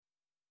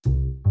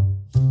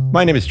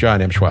My name is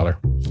John Emschweiler.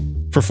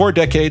 For 4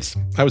 decades,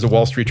 I was a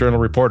Wall Street Journal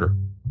reporter.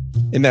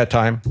 In that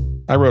time,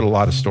 I wrote a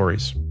lot of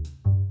stories.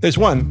 There's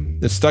one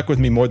that stuck with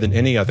me more than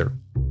any other: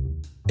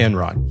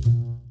 Enron.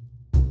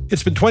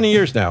 It's been 20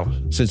 years now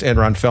since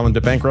Enron fell into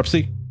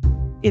bankruptcy.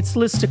 Its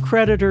list of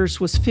creditors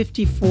was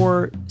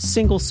 54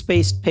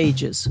 single-spaced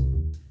pages.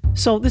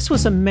 So this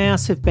was a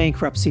massive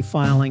bankruptcy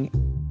filing.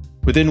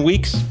 Within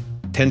weeks,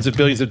 tens of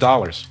billions of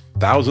dollars,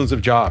 thousands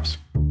of jobs,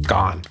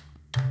 gone.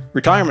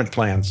 Retirement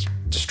plans,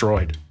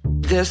 destroyed.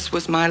 This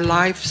was my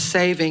life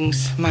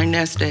savings, my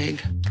nest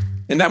egg.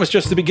 And that was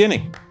just the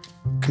beginning.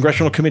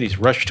 Congressional committees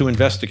rushed to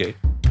investigate.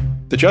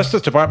 The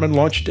Justice Department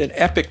launched an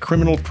epic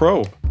criminal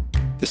probe.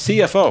 The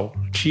CFO,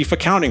 Chief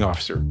Accounting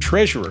Officer,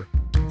 Treasurer,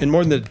 and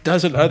more than a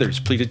dozen others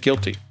pleaded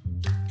guilty.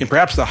 In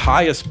perhaps the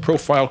highest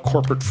profile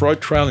corporate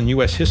fraud trial in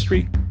U.S.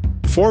 history,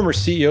 former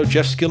CEO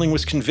Jeff Skilling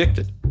was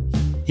convicted.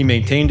 He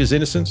maintained his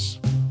innocence,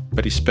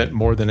 but he spent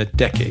more than a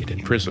decade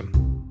in prison.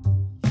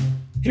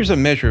 Here's a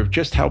measure of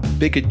just how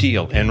big a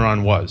deal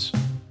Enron was.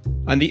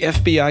 On the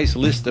FBI's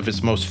list of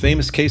its most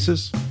famous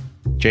cases,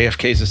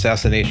 JFK's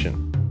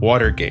assassination,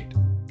 Watergate,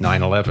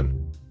 9/11.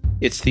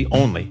 It's the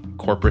only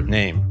corporate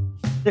name.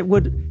 It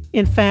would,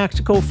 in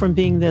fact, go from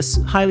being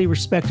this highly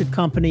respected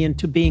company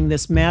into being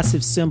this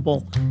massive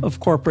symbol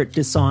of corporate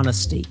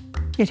dishonesty.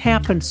 It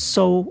happened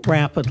so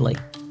rapidly.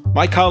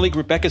 My colleague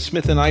Rebecca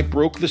Smith and I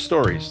broke the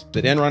stories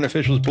that Enron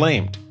officials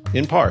blamed,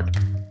 in part,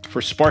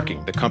 for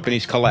sparking the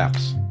company's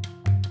collapse.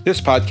 This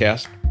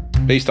podcast,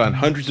 based on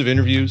hundreds of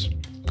interviews,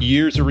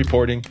 years of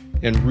reporting,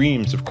 and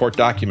reams of court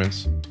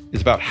documents,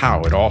 is about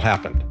how it all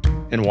happened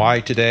and why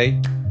today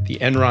the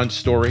Enron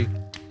story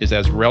is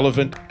as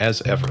relevant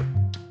as ever.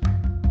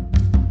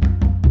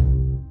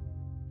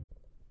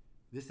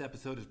 This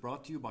episode is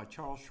brought to you by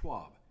Charles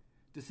Schwab.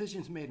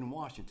 Decisions made in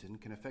Washington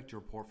can affect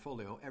your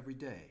portfolio every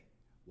day.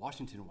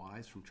 Washington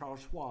Wise from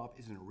Charles Schwab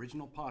is an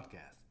original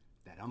podcast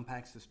that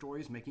unpacks the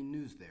stories making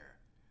news there.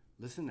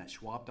 Listen at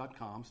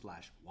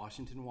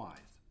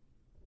schwab.com/WashingtonWise.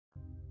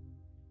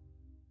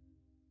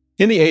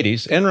 In the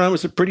 80s, Enron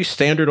was a pretty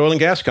standard oil and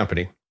gas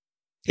company.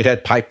 It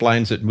had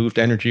pipelines that moved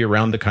energy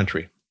around the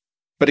country.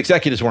 But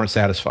executives weren't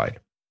satisfied.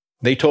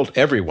 They told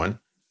everyone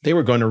they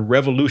were going to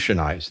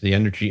revolutionize the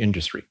energy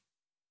industry.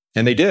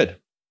 And they did.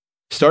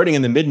 Starting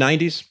in the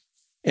mid-90s,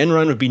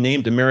 Enron would be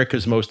named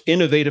America's most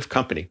innovative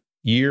company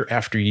year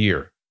after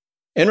year.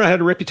 Enron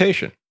had a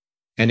reputation,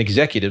 and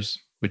executives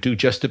would do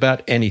just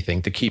about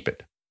anything to keep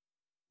it.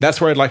 That's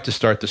where I'd like to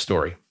start the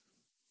story.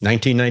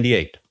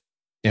 1998,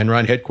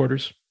 Enron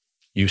headquarters,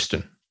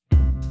 Houston.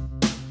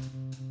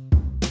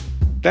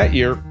 That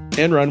year,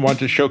 Enron wanted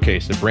to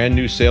showcase a brand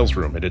new sales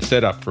room it had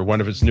set up for one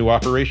of its new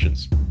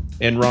operations,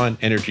 Enron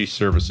Energy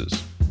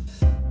Services.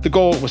 The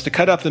goal was to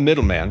cut out the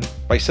middleman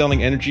by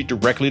selling energy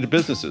directly to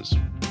businesses,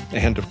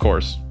 and, of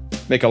course,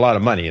 make a lot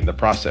of money in the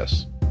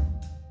process.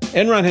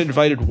 Enron had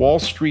invited Wall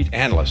Street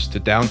analysts to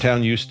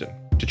downtown Houston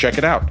to check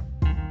it out.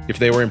 If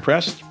they were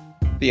impressed,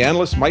 the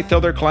analysts might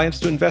tell their clients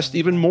to invest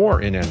even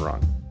more in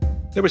Enron.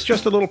 There was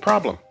just a little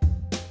problem.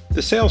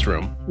 The sales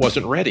room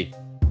wasn't ready.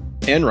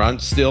 Enron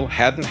still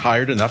hadn't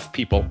hired enough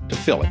people to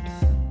fill it.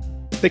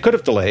 They could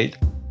have delayed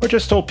or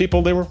just told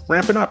people they were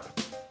ramping up.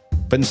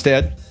 But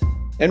instead,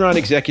 Enron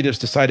executives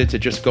decided to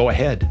just go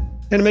ahead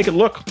and make it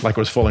look like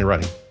it was fully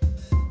running.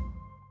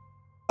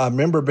 I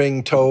remember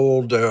being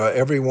told,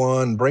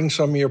 everyone, bring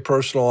some of your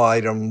personal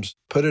items,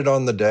 put it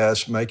on the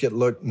desk, make it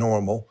look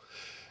normal,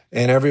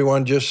 and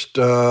everyone just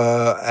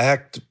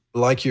act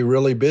like you're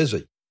really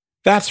busy.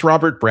 That's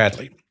Robert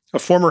Bradley, a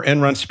former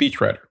Enron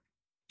speechwriter.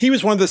 He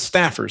was one of the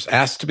staffers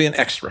asked to be an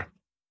extra,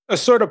 a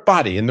sort of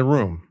body in the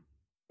room.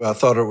 I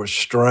thought it was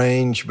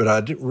strange, but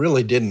I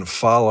really didn't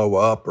follow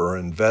up or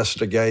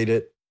investigate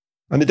it.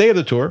 On the day of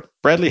the tour,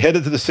 Bradley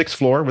headed to the 6th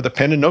floor with a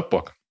pen and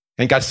notebook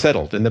and got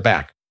settled in the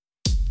back.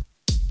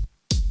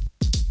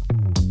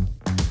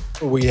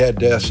 We had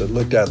desks that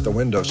looked out the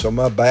window, so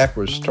my back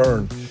was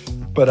turned.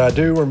 But I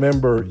do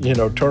remember,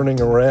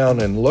 turning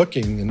around and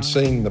looking and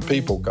seeing the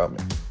people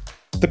coming.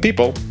 The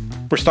people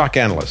were stock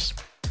analysts,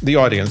 the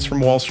audience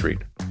from Wall Street.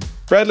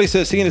 Bradley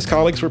says he and his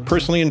colleagues were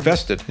personally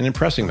invested in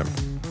impressing them.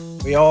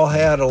 We all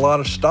had a lot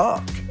of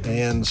stock,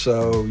 and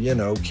so,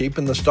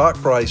 keeping the stock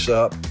price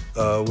up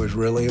was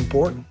really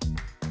important.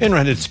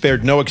 Enron had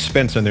spared no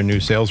expense on their new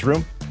sales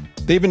room.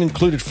 They even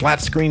included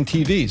flat-screen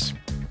TVs,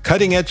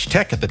 cutting-edge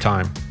tech at the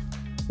time.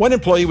 One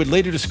employee would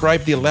later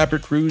describe the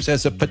elaborate ruse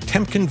as a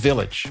Potemkin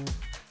village.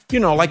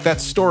 Like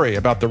that story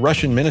about the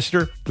Russian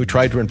minister who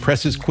tried to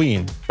impress his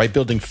queen by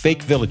building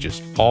fake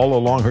villages all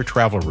along her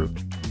travel route.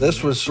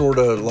 This was sort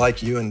of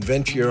like you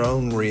invent your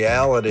own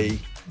reality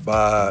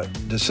by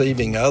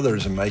deceiving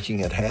others and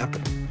making it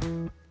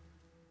happen.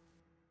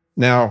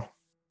 Now,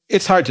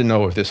 it's hard to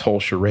know if this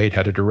whole charade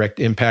had a direct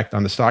impact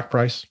on the stock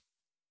price.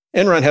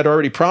 Enron had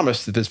already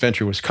promised that this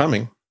venture was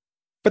coming,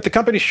 but the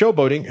company's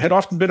showboating had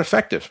often been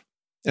effective,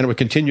 and it would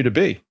continue to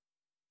be.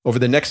 Over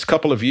the next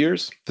couple of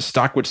years, the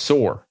stock would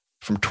soar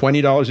from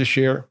 $20 a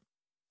share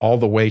all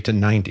the way to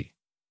 $90.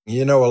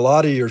 A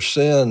lot of your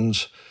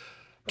sins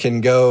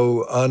can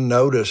go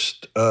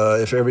unnoticed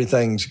if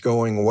everything's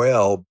going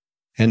well.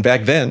 And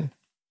back then,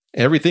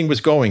 everything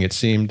was going, it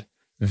seemed,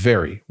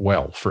 very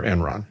well for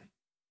Enron.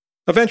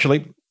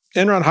 Eventually,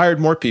 Enron hired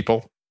more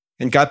people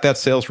and got that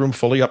sales room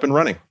fully up and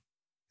running.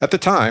 At the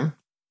time,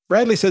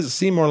 Bradley says it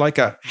seemed more like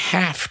a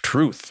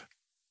half-truth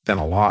than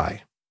a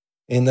lie.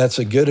 And that's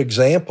a good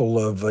example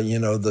of,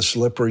 the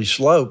slippery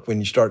slope when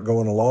you start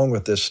going along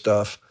with this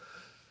stuff,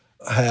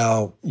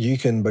 how you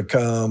can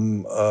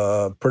become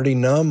pretty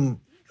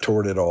numb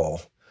toward it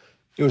all.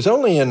 It was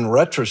only in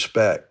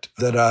retrospect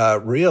that I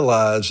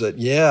realized that,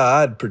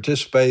 I'd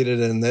participated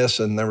in this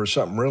and there was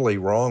something really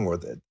wrong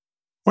with it.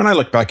 When I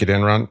look back at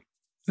Enron,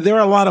 there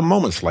are a lot of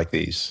moments like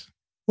these,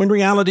 when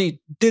reality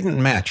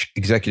didn't match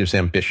executives'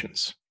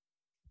 ambitions.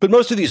 But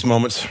most of these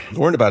moments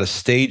weren't about a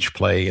stage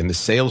play in the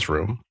sales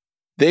room.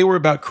 They were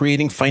about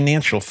creating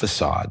financial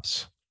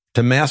facades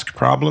to mask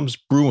problems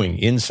brewing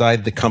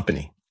inside the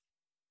company.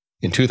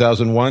 In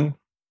 2001,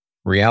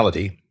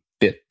 reality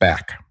bit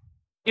back.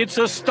 It's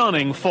a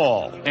stunning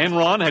fall.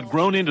 Enron had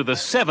grown into the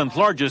 7th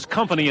largest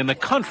company in the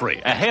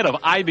country, ahead of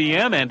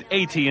IBM and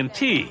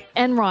AT&T.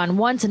 Enron,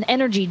 once an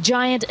energy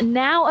giant,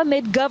 now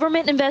amid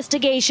government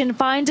investigation,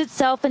 finds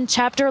itself in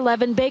Chapter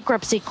 11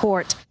 bankruptcy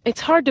court.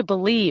 It's hard to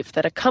believe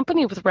that a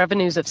company with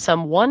revenues of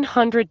some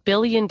 $100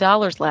 billion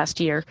last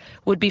year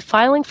would be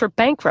filing for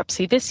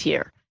bankruptcy this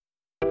year.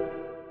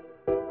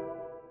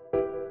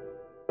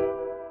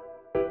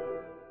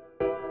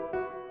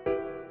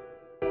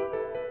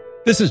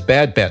 This is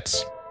Bad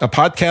Bets, a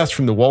podcast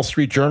from the Wall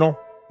Street Journal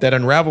that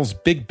unravels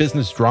big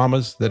business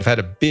dramas that have had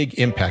a big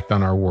impact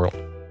on our world.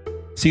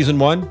 Season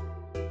 1,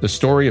 the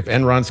story of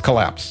Enron's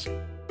collapse.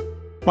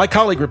 My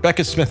colleague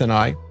Rebecca Smith and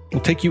I will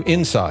take you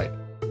inside,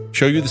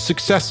 show you the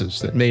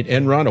successes that made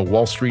Enron a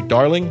Wall Street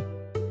darling,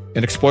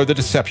 and explore the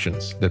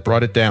deceptions that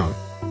brought it down.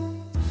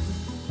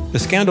 The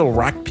scandal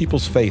rocked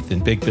people's faith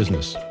in big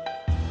business,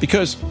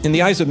 because in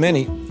the eyes of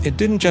many, it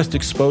didn't just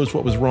expose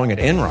what was wrong at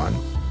Enron,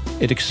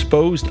 it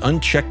exposed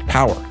unchecked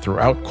power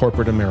throughout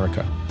corporate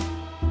America.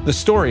 The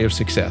story of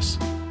success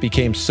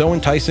became so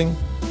enticing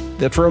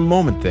that for a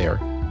moment there,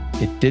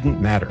 it didn't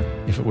matter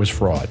if it was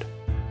fraud.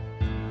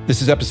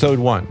 This is episode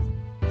 1,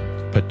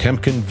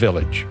 Potemkin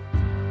Village.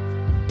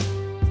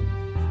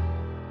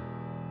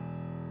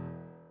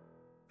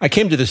 I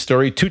came to this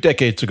story 2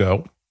 decades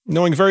ago,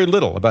 knowing very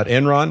little about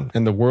Enron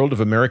and the world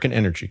of American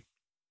energy.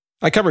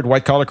 I covered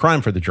white-collar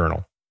crime for the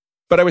Journal,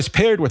 but I was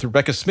paired with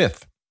Rebecca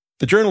Smith,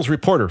 the Journal's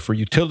reporter for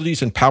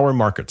utilities and power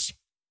markets.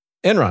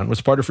 Enron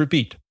was part of her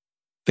beat.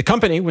 The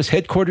company was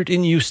headquartered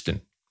in Houston,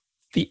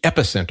 the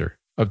epicenter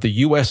of the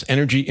U.S.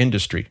 energy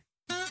industry.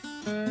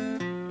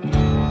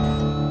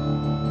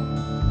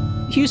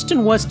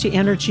 Houston was to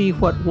energy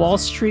what Wall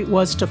Street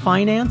was to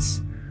finance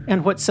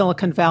and what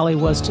Silicon Valley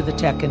was to the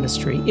tech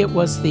industry. It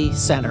was the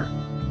center.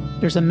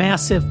 There's a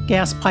massive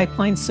gas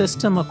pipeline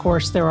system. Of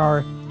course, there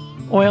are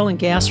oil and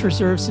gas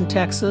reserves in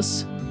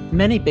Texas.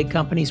 Many big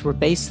companies were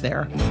based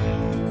there.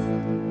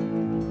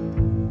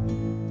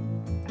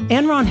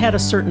 Enron had a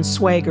certain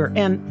swagger,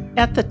 and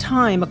at the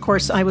time, of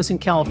course, I was in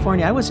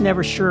California. I was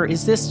never sure,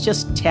 is this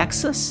just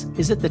Texas?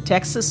 Is it the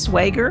Texas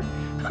swagger,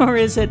 or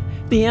is it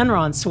the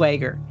Enron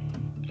swagger?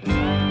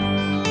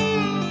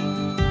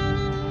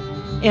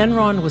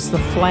 Enron was the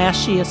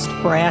flashiest,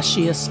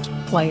 brashiest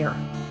player.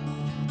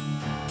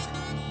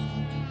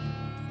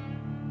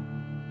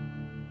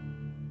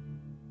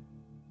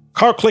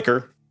 Carl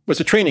Clicker was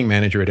a training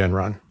manager at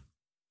Enron.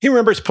 He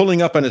remembers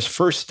pulling up on his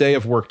first day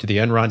of work to the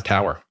Enron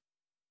Tower.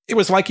 It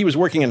was like he was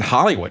working in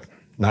Hollywood,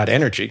 not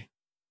energy.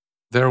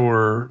 There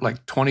were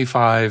like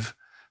 25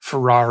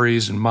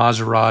 Ferraris and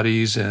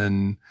Maseratis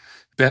and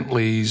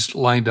Bentleys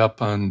lined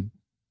up on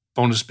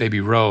Bonus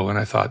Baby Row. And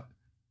I thought,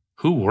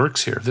 who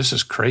works here? This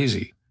is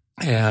crazy.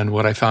 And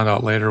what I found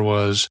out later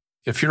was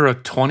if you're a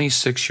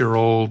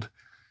 26-year-old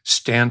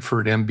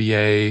Stanford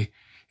MBA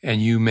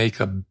and you make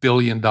 $1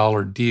 billion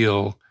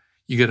deal,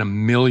 you get $1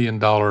 million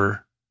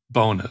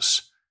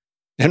bonus.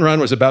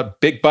 Enron was about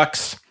big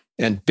bucks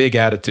and big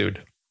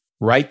attitude,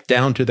 right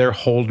down to their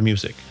hold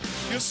music.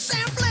 You're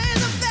simply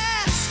the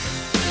best.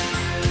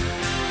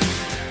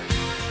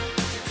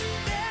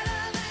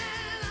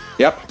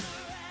 Yep,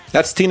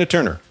 that's Tina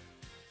Turner.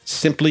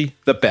 Simply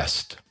the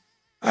best.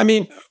 I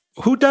mean,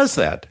 who does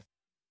that?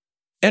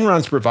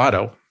 Enron's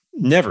bravado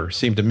never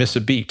seemed to miss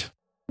a beat.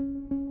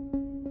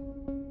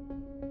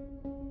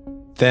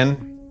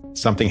 Then,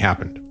 something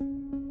happened.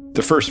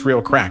 The first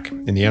real crack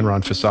in the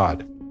Enron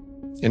facade.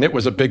 And it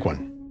was a big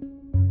one.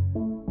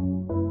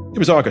 It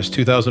was August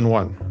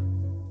 2001.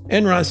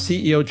 Enron's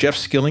CEO Jeff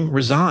Skilling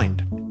resigned,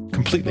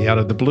 completely out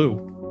of the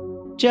blue.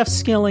 Jeff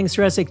Skilling's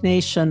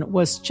resignation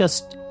was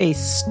just a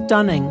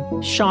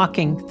stunning,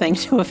 shocking thing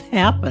to have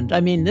happened. I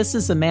mean, this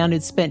is a man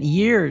who'd spent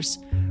years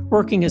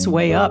working his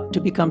way up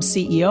to become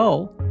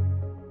CEO.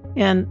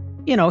 And,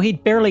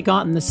 he'd barely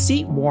gotten the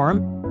seat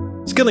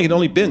warm. Skilling had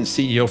only been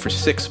CEO for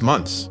 6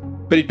 months,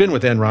 but he'd been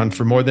with Enron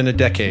for more than a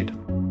decade.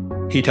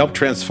 He'd helped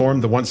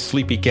transform the once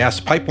sleepy gas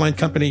pipeline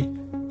company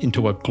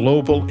into a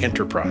global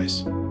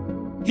enterprise.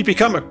 He'd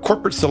become a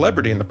corporate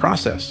celebrity in the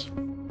process.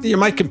 You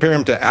might compare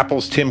him to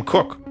Apple's Tim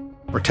Cook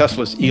or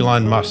Tesla's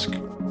Elon Musk.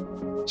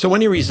 So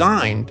when he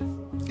resigned,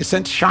 it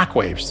sent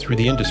shockwaves through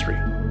the industry.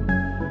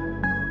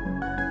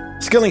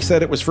 Skilling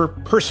said it was for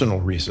personal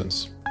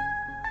reasons.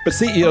 But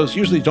CEOs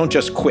usually don't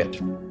just quit,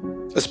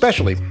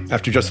 especially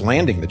after just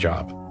landing the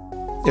job.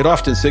 It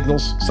often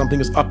signals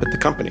something is up at the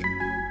company.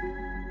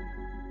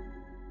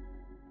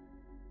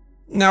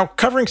 Now,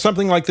 covering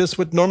something like this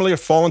would normally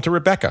have fallen to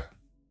Rebecca.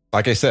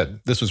 Like I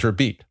said, this was her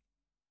beat.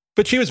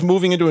 But she was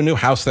moving into a new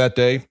house that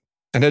day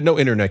and had no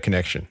internet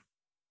connection.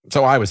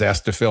 So I was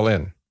asked to fill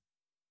in.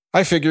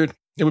 I figured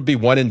it would be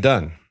one and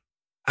done.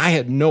 I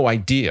had no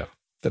idea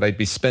that I'd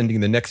be spending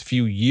the next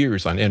few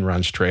years on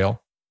Enron's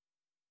trail.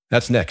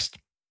 That's next,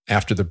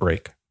 after the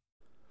break.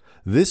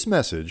 This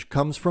message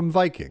comes from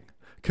Viking,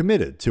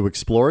 committed to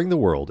exploring the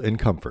world in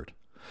comfort.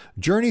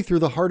 Journey through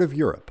the heart of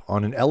Europe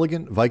on an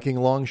elegant Viking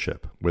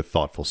longship with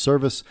thoughtful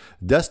service,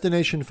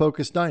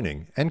 destination-focused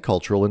dining, and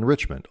cultural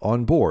enrichment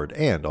on board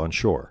and on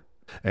shore.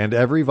 And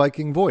every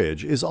Viking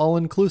voyage is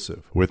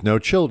all-inclusive, with no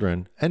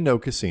children and no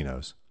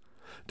casinos.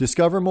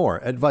 Discover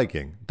more at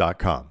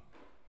Viking.com.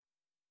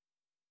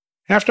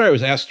 After I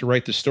was asked to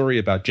write the story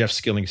about Jeff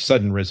Skilling's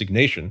sudden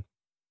resignation,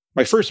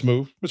 my first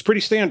move was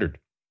pretty standard.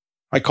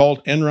 I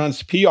called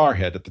Enron's PR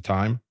head at the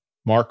time,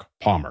 Mark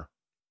Palmer.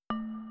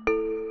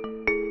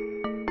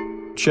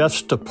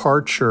 Jeff's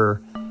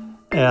departure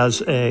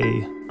as a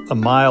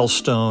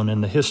milestone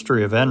in the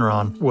history of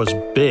Enron was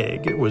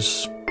big. It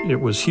was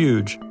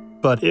huge.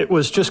 But it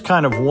was just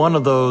kind of one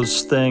of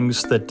those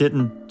things that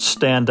didn't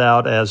stand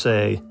out as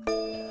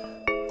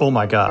oh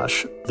my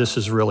gosh, this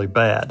is really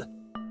bad.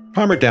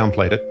 Palmer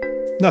downplayed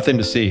it. Nothing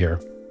to see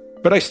here.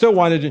 But I still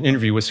wanted an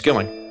interview with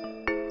Skilling.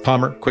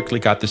 Palmer quickly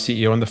got the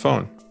CEO on the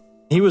phone.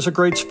 He was a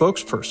great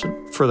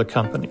spokesperson for the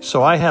company,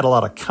 so I had a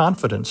lot of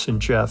confidence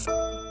in Jeff.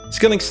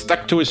 Skilling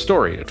stuck to his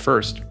story at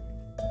first,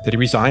 that he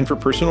resigned for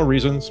personal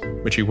reasons,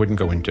 which he wouldn't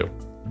go into.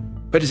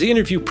 But as the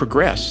interview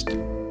progressed,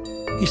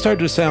 he started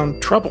to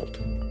sound troubled,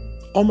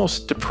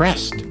 almost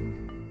depressed.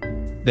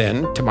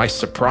 Then, to my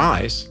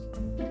surprise,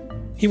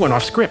 he went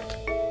off script,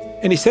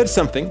 and he said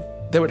something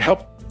that would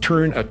help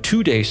turn a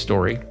 2-day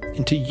story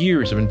into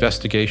years of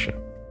investigation.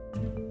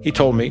 He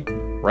told me,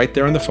 right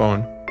there on the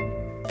phone,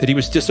 that he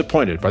was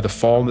disappointed by the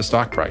fall in the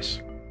stock price.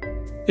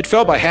 It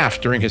fell by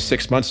half during his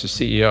 6 months as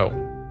CEO,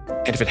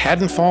 and if it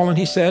hadn't fallen,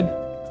 he said,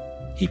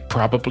 he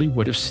probably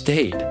would have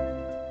stayed.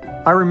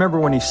 I remember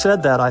when he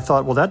said that, I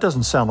thought, well, that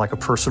doesn't sound like a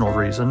personal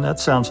reason. That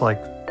sounds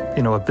like,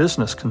 a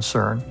business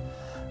concern.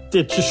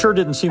 It just sure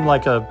didn't seem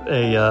like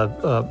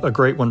a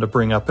great one to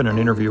bring up in an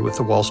interview with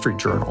the Wall Street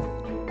Journal.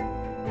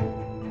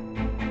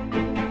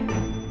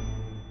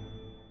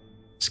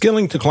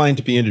 Skilling declined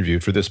to be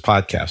interviewed for this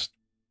podcast,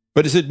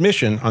 but his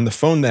admission on the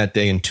phone that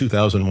day in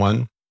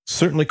 2001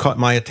 certainly caught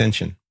my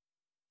attention.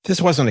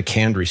 This wasn't a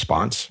canned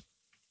response.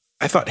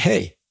 I thought,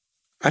 hey,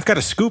 I've got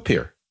a scoop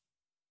here.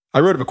 I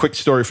wrote up a quick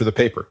story for the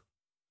paper,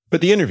 but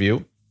the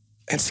interview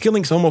and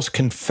Skilling's almost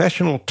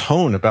confessional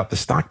tone about the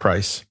stock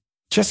price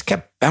just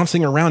kept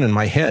bouncing around in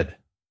my head.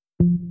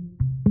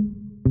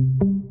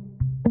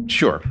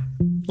 Sure,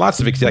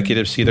 lots of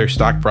executives see their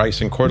stock price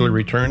and quarterly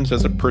returns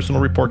as a personal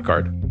report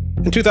card.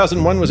 And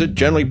 2001 was a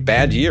generally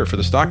bad year for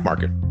the stock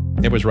market.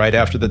 It was right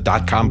after the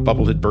dot-com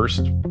bubble had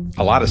burst.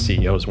 A lot of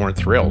CEOs weren't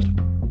thrilled,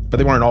 but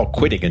they weren't all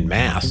quitting en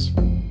masse.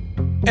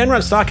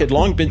 Enron stock had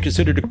long been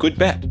considered a good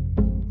bet,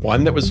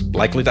 one that was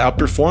likely to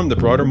outperform the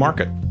broader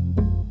market.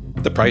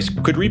 The price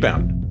could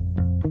rebound.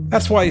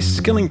 That's why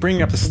Skilling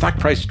bringing up the stock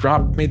price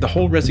drop made the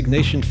whole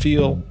resignation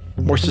feel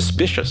more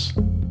suspicious.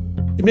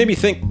 It made me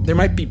think there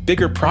might be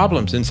bigger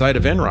problems inside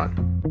of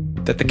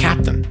Enron, that the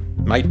captain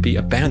might be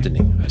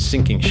abandoning a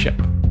sinking ship.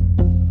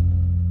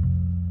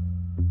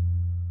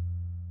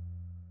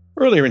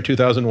 Earlier in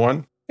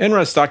 2001,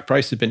 Enron's stock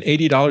price had been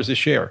 $80 a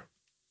share.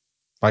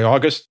 By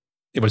August,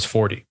 it was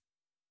 $40.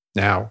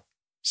 Now,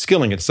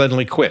 Skilling had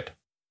suddenly quit.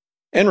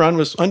 Enron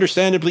was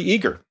understandably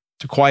eager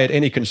to quiet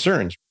any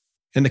concerns,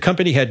 and the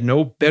company had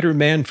no better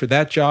man for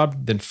that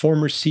job than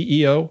former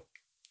CEO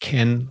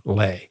Ken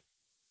Lay,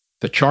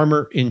 the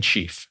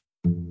charmer-in-chief.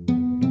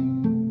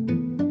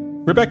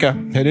 Rebecca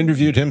had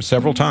interviewed him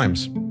several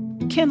times.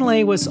 Ken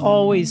Lay was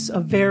always a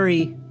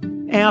very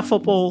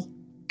affable,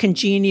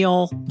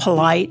 congenial,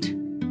 polite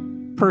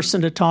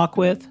person to talk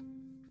with.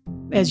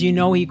 As you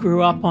know, he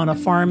grew up on a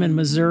farm in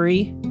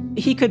Missouri.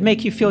 He could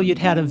make you feel you'd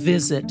had a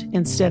visit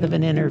instead of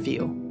an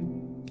interview.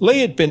 Lay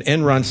had been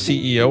Enron's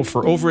CEO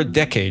for over a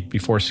decade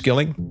before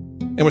Skilling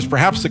and was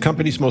perhaps the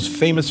company's most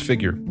famous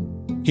figure.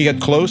 He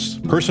had close,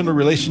 personal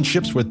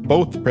relationships with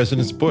both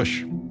Presidents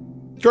Bush.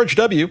 George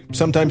W.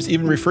 sometimes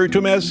even referred to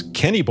him as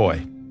Kenny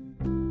Boy.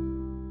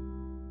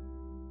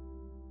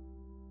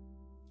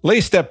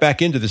 Lay stepped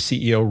back into the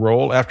CEO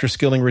role after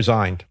Skilling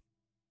resigned.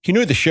 He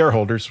knew the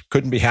shareholders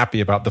couldn't be happy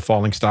about the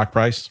falling stock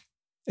price,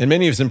 and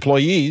many of his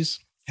employees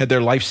had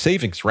their life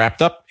savings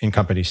wrapped up in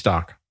company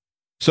stock.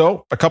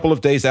 So, a couple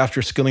of days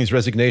after Skilling's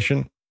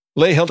resignation,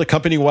 Lay held a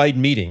company-wide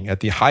meeting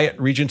at the Hyatt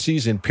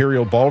Regency's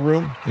Imperial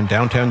Ballroom in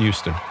downtown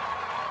Houston.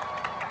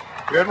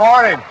 Good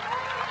morning.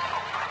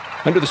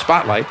 Under the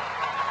spotlight,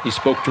 he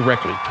spoke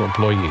directly to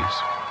employees.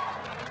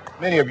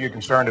 Many of you are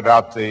concerned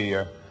about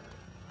the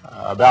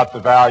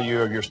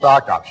value of your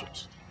stock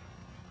options.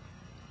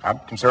 I'm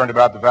concerned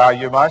about the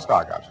value of my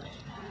stock options.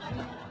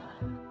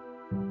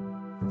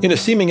 In a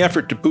seeming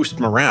effort to boost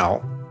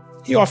morale,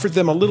 he offered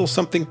them a little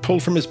something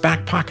pulled from his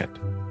back pocket: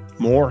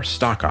 more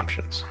stock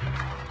options.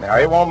 Now,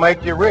 it won't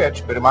make you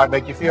rich, but it might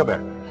make you feel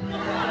better.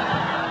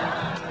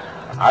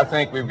 I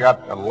think we've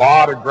got a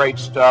lot of great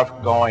stuff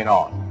going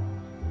on.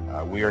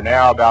 We are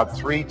now about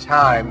 3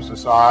 times the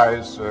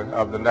size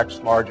of the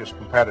next largest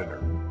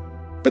competitor.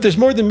 But there's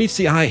more than meets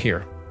the eye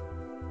here.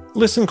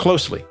 Listen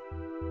closely.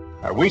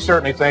 We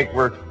certainly think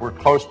we're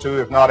close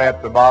to, if not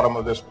at the bottom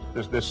of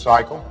this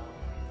cycle,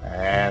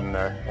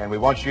 and we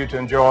want you to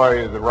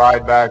enjoy the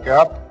ride back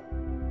up.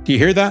 Do you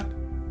hear that?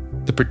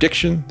 The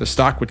prediction the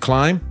stock would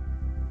climb?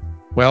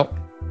 Well,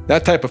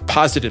 that type of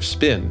positive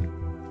spin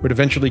would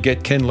eventually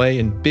get Ken Lay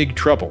in big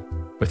trouble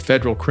with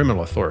federal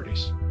criminal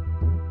authorities.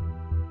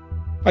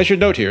 I should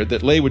note here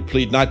that Lay would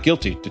plead not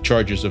guilty to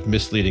charges of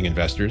misleading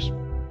investors,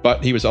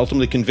 but he was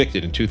ultimately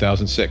convicted in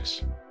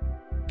 2006.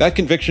 That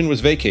conviction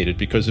was vacated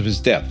because of his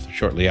death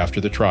shortly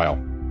after the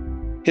trial.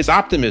 His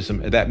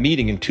optimism at that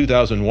meeting in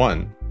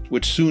 2001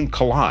 would soon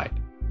collide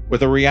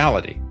with a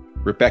reality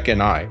Rebecca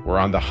and I were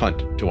on the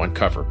hunt to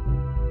uncover.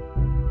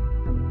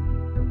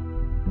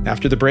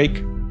 After the break,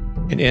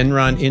 an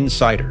Enron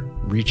insider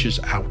reaches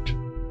out.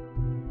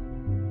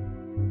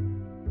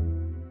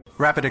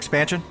 Rapid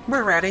expansion?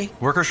 We're ready.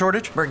 Worker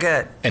shortage? We're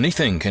good.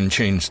 Anything can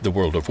change the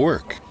world of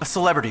work. A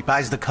celebrity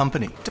buys the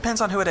company. Depends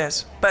on who it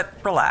is. But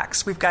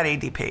relax, we've got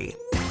ADP.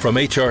 From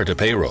HR to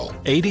payroll,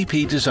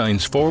 ADP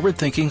designs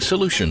forward-thinking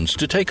solutions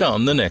to take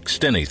on the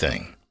next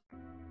anything.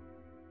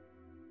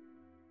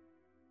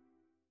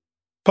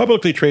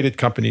 Publicly traded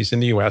companies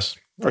in the U.S.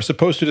 are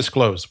supposed to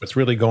disclose what's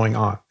really going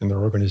on in their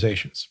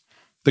organizations,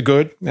 the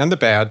good and the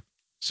bad,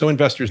 so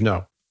investors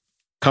know.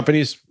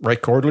 Companies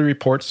write quarterly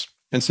reports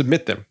and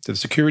submit them to the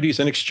Securities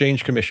and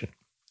Exchange Commission,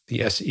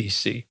 the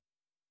SEC.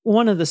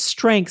 One of the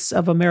strengths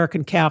of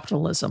American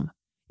capitalism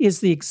is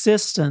the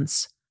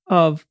existence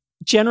of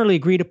generally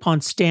agreed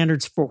upon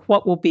standards for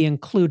what will be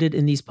included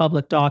in these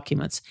public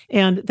documents.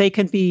 And they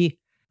can be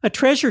a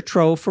treasure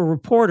trove for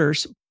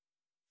reporters.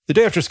 The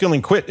day after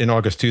Skilling quit in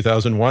August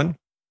 2001,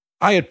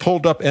 I had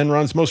pulled up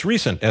Enron's most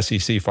recent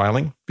SEC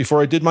filing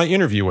before I did my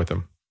interview with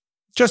him,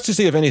 just to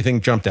see if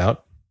anything jumped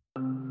out.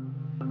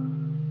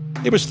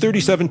 It was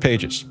 37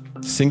 pages,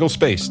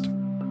 single-spaced,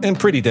 and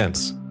pretty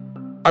dense.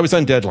 I was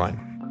on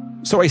deadline,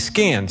 so I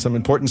scanned some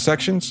important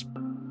sections,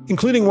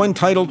 including one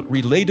titled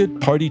Related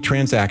Party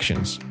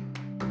Transactions.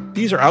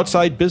 These are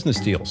outside business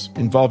deals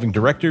involving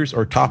directors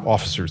or top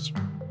officers.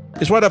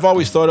 It's what I've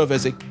always thought of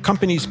as a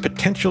company's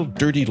potential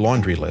dirty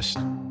laundry list.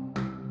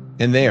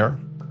 And there,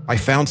 I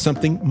found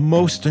something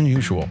most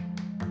unusual.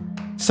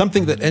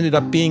 Something that ended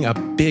up being a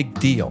big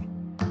deal.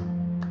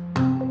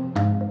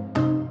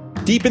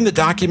 Deep in the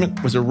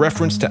document was a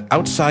reference to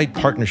outside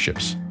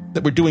partnerships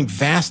that were doing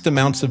vast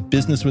amounts of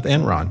business with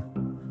Enron,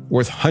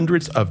 worth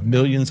hundreds of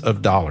millions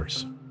of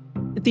dollars.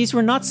 These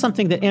were not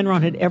something that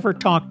Enron had ever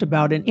talked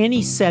about in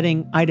any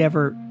setting I'd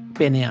ever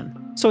been in.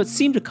 So it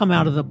seemed to come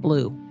out of the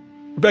blue.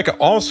 Rebecca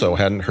also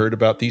hadn't heard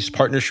about these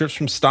partnerships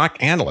from stock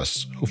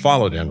analysts who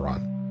followed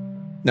Enron.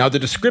 Now, the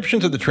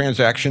descriptions of the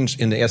transactions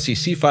in the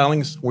SEC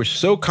filings were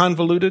so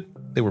convoluted,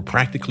 they were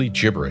practically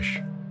gibberish.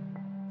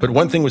 But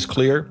one thing was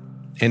clear,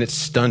 and it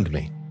stunned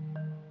me.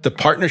 The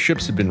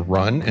partnerships had been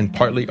run and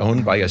partly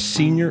owned by a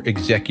senior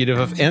executive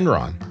of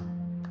Enron.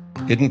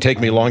 It didn't take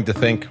me long to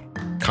think,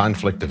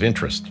 conflict of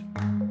interest.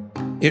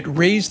 It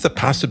raised the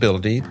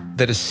possibility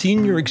that a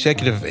senior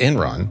executive of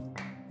Enron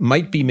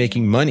might be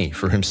making money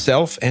for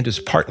himself and his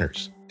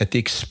partners at the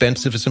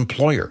expense of his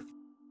employer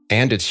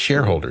and its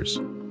shareholders.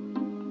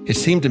 It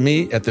seemed to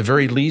me, at the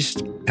very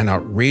least, an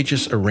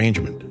outrageous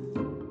arrangement.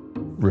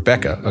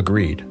 Rebecca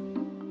agreed.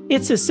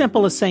 It's as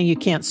simple as saying you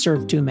can't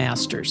serve two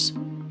masters.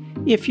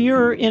 If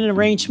you're in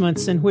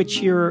arrangements in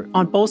which you're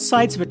on both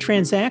sides of a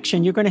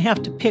transaction, you're going to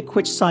have to pick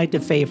which side to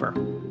favor.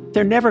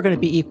 They're never going to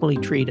be equally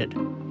treated.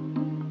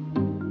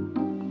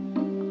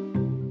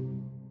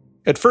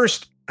 At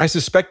first, I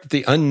suspected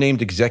the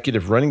unnamed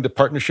executive running the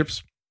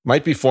partnerships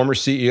might be former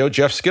CEO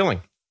Jeff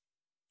Skilling.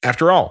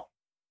 After all,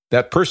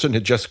 that person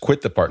had just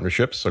quit the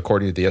partnerships,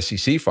 according to the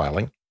SEC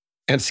filing,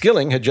 and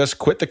Skilling had just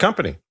quit the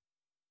company.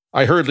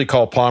 I hurriedly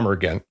called Palmer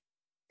again.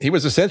 He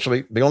was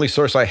essentially the only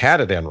source I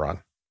had at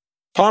Enron.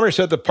 Palmer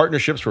said the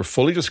partnerships were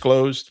fully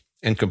disclosed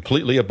and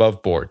completely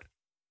above board.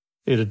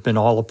 It had been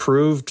all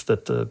approved,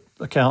 that the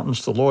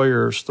accountants, the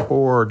lawyers, the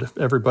board,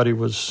 everybody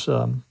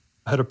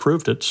had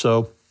approved it,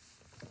 so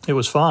it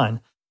was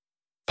fine.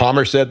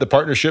 Palmer said the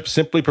partnership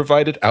simply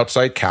provided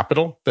outside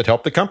capital that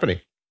helped the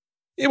company.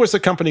 It was the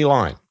company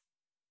line.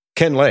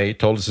 Ken Lay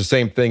told us the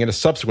same thing in a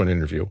subsequent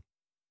interview.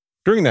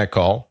 During that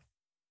call,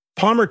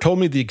 Palmer told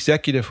me the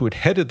executive who had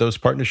headed those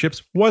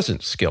partnerships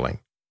wasn't Skilling.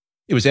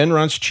 It was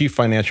Enron's chief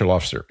financial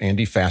officer,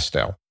 Andy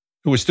Fastow,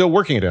 who was still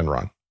working at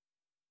Enron.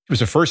 It was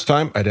the first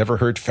time I'd ever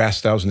heard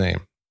Fastow's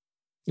name.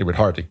 It would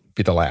hardly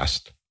be the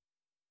last.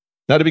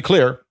 Now, to be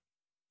clear,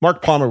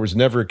 Mark Palmer was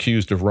never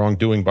accused of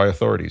wrongdoing by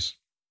authorities,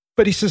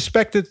 but he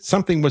suspected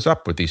something was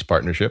up with these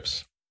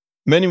partnerships.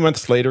 Many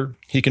months later,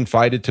 he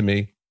confided to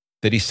me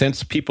that he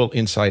sensed people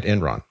inside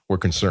Enron were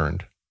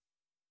concerned.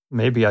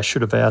 Maybe I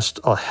should have asked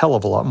a hell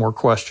of a lot more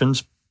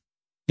questions.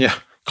 Yeah,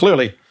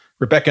 clearly,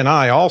 Rebecca and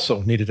I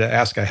also needed to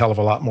ask a hell of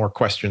a lot more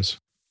questions.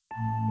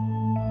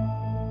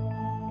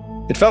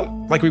 It felt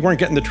like we weren't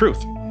getting the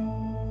truth.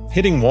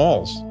 Hitting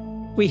walls.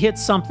 We hit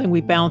something, we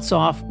bounce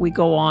off, we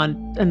go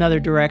on another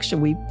direction,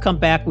 we come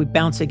back, we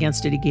bounce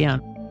against it again.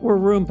 We're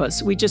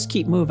Roombas. We just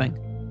keep moving.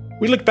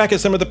 We looked back at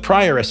some of the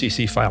prior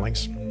SEC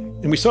filings,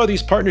 and we saw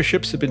these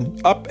partnerships had been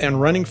up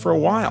and running for a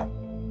while,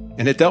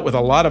 and it dealt with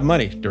a lot of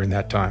money during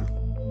that time.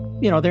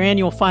 You know, their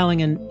annual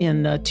filing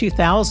in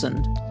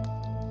 2000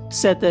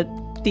 said that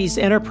these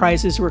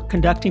enterprises were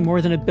conducting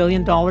more than $1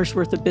 billion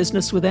worth of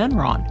business with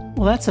Enron.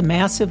 Well, that's a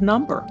massive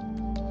number.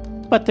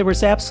 But there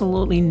was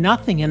absolutely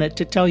nothing in it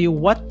to tell you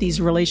what these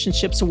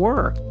relationships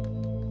were.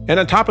 And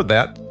on top of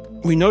that,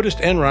 we noticed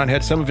Enron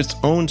had some of its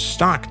own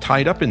stock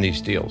tied up in these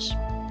deals,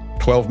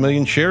 12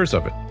 million shares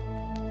of it.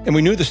 And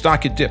we knew the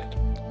stock had dipped,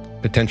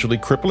 potentially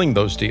crippling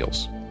those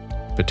deals,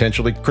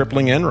 potentially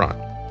crippling Enron.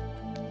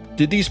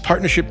 Did these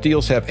partnership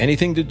deals have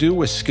anything to do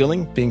with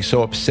Skilling being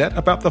so upset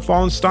about the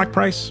fallen stock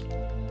price?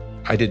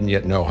 I didn't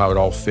yet know how it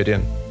all fit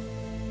in.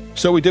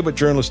 So we did what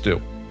journalists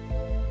do.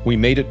 We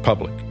made it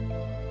public.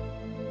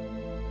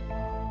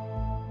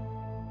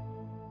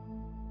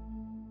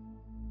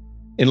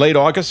 In late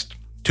August,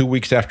 2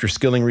 weeks after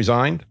Skilling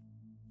resigned,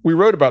 we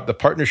wrote about the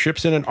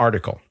partnerships in an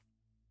article.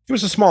 It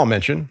was a small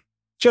mention,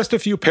 just a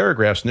few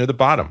paragraphs near the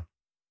bottom.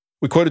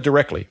 We quoted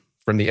directly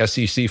from the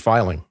SEC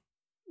filing.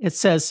 It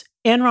says,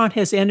 Enron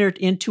has entered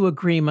into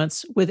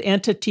agreements with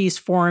entities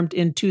formed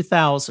in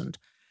 2000,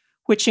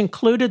 which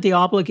included the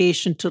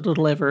obligation to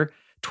deliver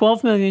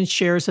 12 million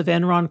shares of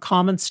Enron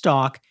common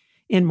stock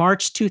in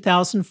March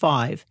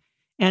 2005,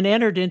 and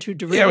entered into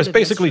derivative Yeah, it was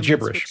basically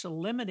gibberish.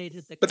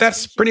 But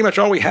that's pretty much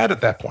all we had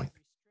at that point.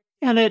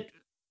 And it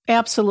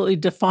absolutely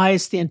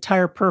defies the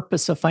entire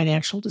purpose of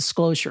financial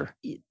disclosure.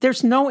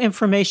 There's no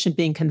information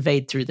being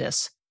conveyed through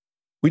this.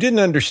 We didn't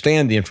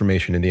understand the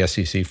information in the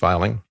SEC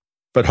filing,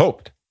 but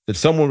hoped that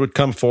someone would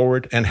come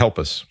forward and help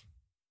us.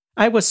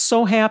 I was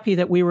so happy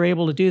that we were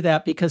able to do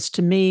that because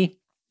to me,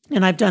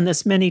 and I've done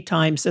this many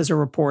times as a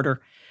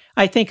reporter,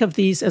 I think of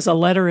these as a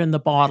letter in the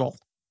bottle.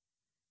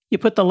 You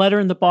put the letter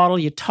in the bottle,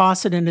 you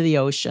toss it into the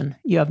ocean.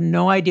 You have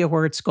no idea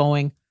where it's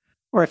going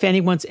or if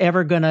anyone's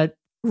ever going to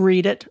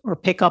read it or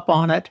pick up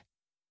on it.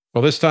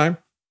 Well, this time,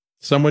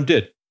 someone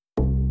did.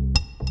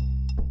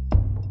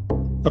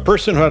 A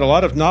person who had a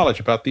lot of knowledge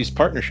about these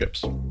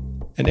partnerships,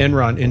 an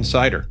Enron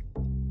insider.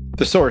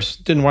 The source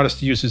didn't want us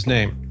to use his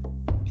name.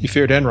 He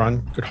feared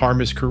Enron could harm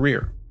his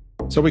career.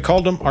 So we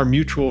called him our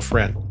mutual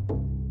friend.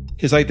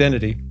 His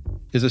identity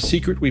is a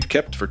secret we've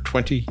kept for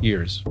 20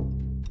 years.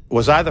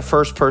 Was I the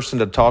first person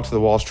to talk to the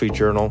Wall Street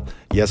Journal?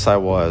 Yes, I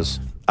was.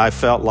 I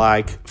felt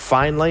like,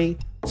 finally,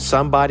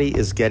 somebody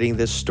is getting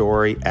this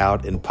story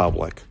out in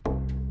public.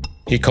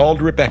 He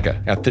called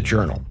Rebecca at the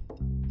Journal.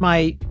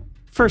 My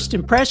first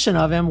impression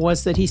of him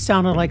was that he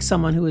sounded like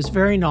someone who was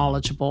very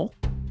knowledgeable.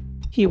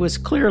 He was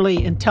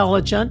clearly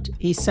intelligent.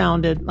 He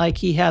sounded like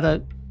he had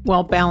a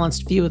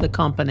well-balanced view of the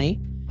company.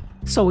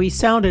 So he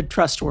sounded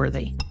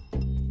trustworthy.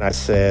 I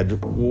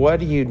said, what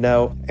do you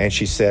know? And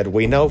she said,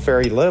 we know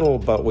very little,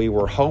 but we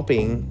were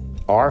hoping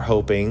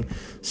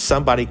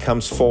somebody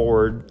comes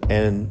forward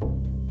and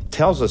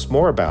tells us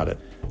more about it.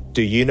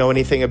 Do you know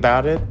anything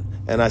about it?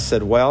 And I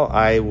said, well,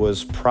 I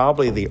was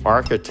probably the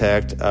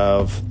architect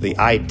of the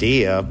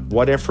idea.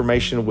 What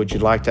information would you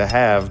like to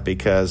have?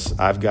 Because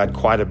I've got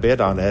quite a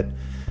bit on it.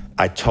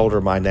 I told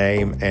her my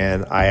name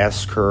and I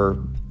asked her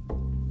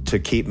to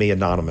keep me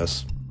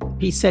anonymous.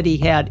 He said he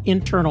had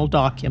internal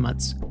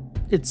documents.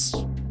 It's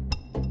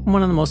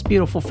one of the most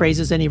beautiful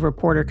phrases any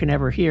reporter can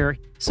ever hear.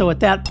 So at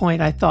that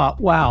point, I thought,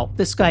 wow,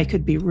 this guy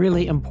could be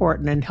really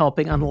important in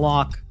helping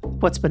unlock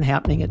what's been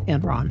happening at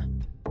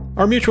Enron.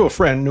 Our mutual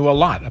friend knew a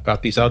lot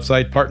about these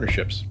outside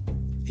partnerships.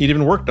 He'd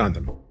even worked on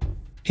them.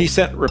 He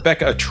sent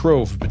Rebecca a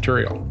trove of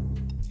material.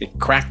 It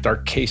cracked our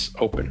case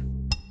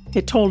open.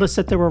 It told us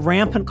that there were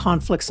rampant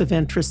conflicts of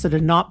interest that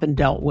had not been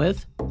dealt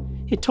with.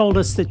 It told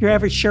us that your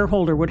average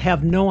shareholder would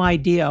have no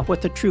idea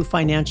what the true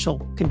financial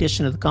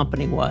condition of the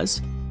company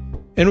was.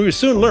 And we would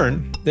soon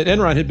learn that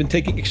Enron had been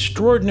taking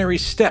extraordinary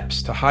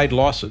steps to hide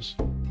losses.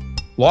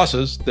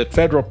 Losses that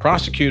federal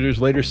prosecutors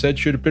later said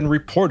should have been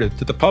reported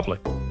to the public.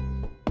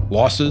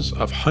 Losses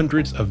of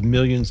hundreds of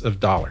millions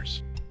of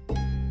dollars.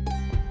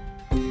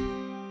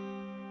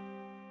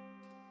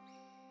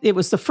 It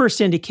was the first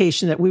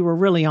indication that we were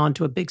really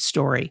onto a big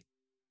story.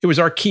 It was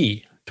our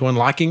key to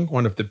unlocking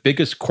one of the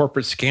biggest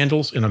corporate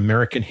scandals in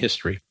American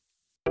history.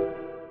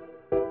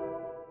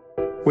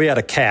 We had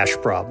a cash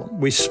problem.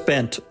 We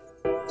spent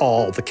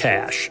all the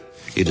cash.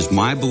 It is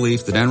my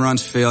belief that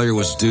Enron's failure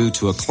was due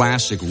to a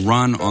classic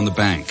run on the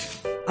bank.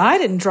 I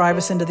didn't drive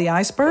us into the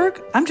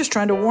iceberg. I'm just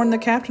trying to warn the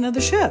captain of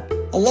the ship.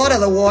 A lot of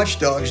the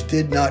watchdogs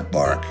did not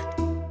bark.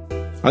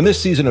 On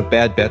this season of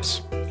Bad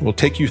Bets, we'll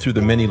take you through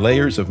the many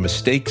layers of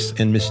mistakes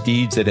and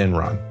misdeeds at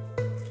Enron,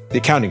 the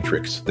accounting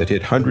tricks that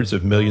hid hundreds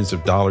of millions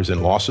of dollars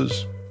in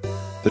losses,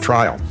 the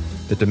trial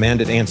that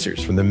demanded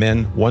answers from the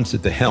men once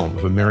at the helm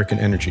of American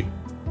Energy,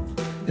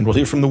 and we'll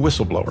hear from the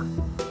whistleblower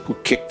who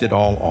kicked it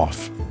all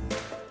off.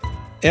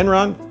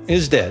 Enron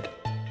is dead,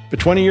 but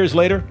 20 years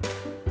later,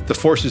 the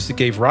forces that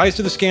gave rise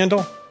to the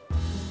scandal,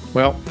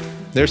 well,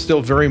 they're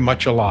still very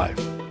much alive,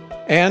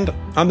 and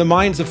on the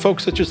minds of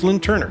folks such as Lynn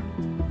Turner,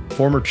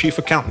 former chief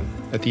accountant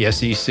at the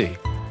SEC.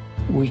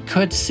 We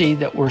could see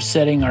that we're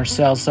setting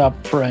ourselves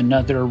up for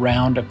another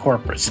round of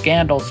corporate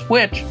scandals,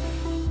 which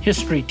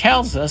history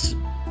tells us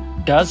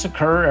does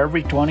occur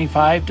every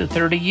 25 to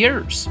 30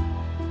 years.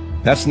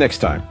 That's next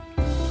time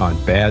on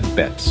Bad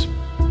Bets.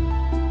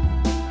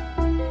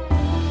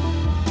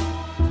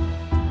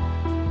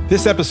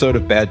 This episode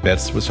of Bad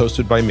Bets was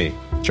hosted by me,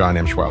 John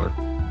Emschweiler.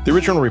 The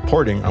original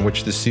reporting on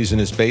which this season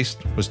is based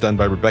was done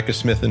by Rebecca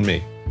Smith and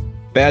me.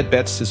 Bad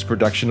Bets is a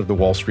production of the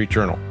Wall Street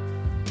Journal.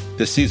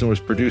 This season was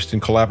produced in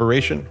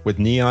collaboration with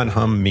Neon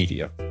Hum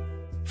Media.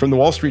 From the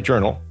Wall Street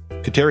Journal,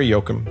 Kateri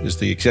Jochum is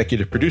the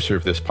executive producer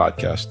of this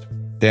podcast.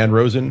 Dan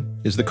Rosen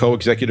is the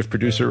co-executive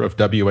producer of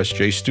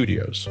WSJ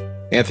Studios.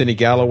 Anthony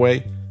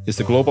Galloway is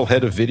the global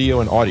head of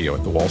video and audio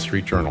at the Wall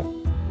Street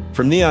Journal.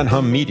 From Neon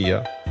Hum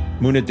Media,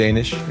 Muna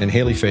Danish and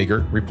Haley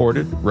Fager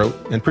reported, wrote,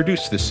 and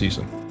produced this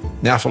season.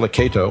 Nafala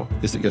Kato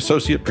is the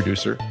associate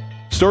producer.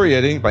 Story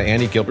editing by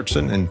Annie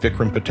Gilbertson and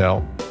Vikram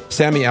Patel.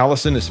 Sammy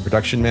Allison is the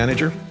production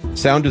manager.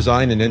 Sound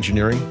design and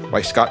engineering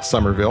by Scott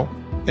Somerville.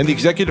 And the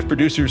executive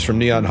producers from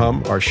Neon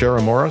Hum are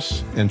Shara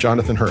Morris and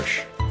Jonathan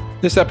Hirsch.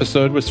 This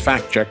episode was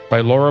fact-checked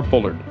by Laura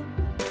Bullard.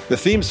 The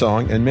theme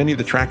song and many of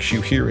the tracks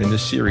you hear in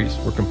this series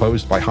were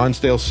composed by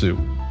Hansdale Hsu.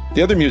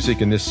 The other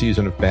music in this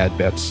season of Bad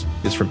Bets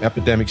is from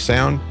Epidemic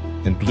Sound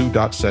and Blue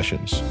Dot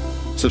Sessions.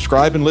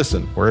 Subscribe and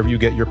listen wherever you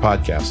get your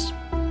podcasts.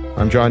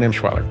 I'm John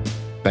Emschweiler.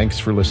 Thanks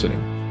for listening.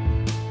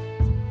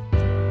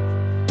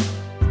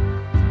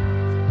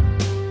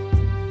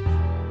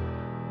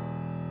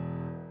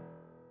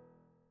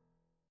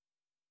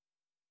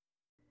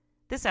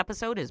 This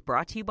episode is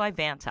brought to you by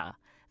Vanta.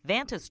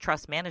 Vanta's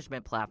trust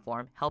management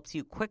platform helps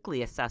you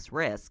quickly assess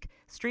risk,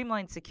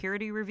 streamline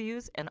security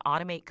reviews, and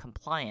automate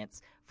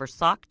compliance for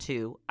SOC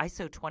 2,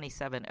 ISO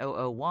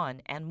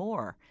 27001, and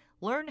more.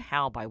 Learn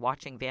how by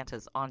watching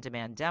Vanta's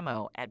on-demand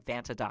demo at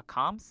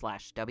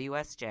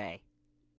vanta.com/WSJ.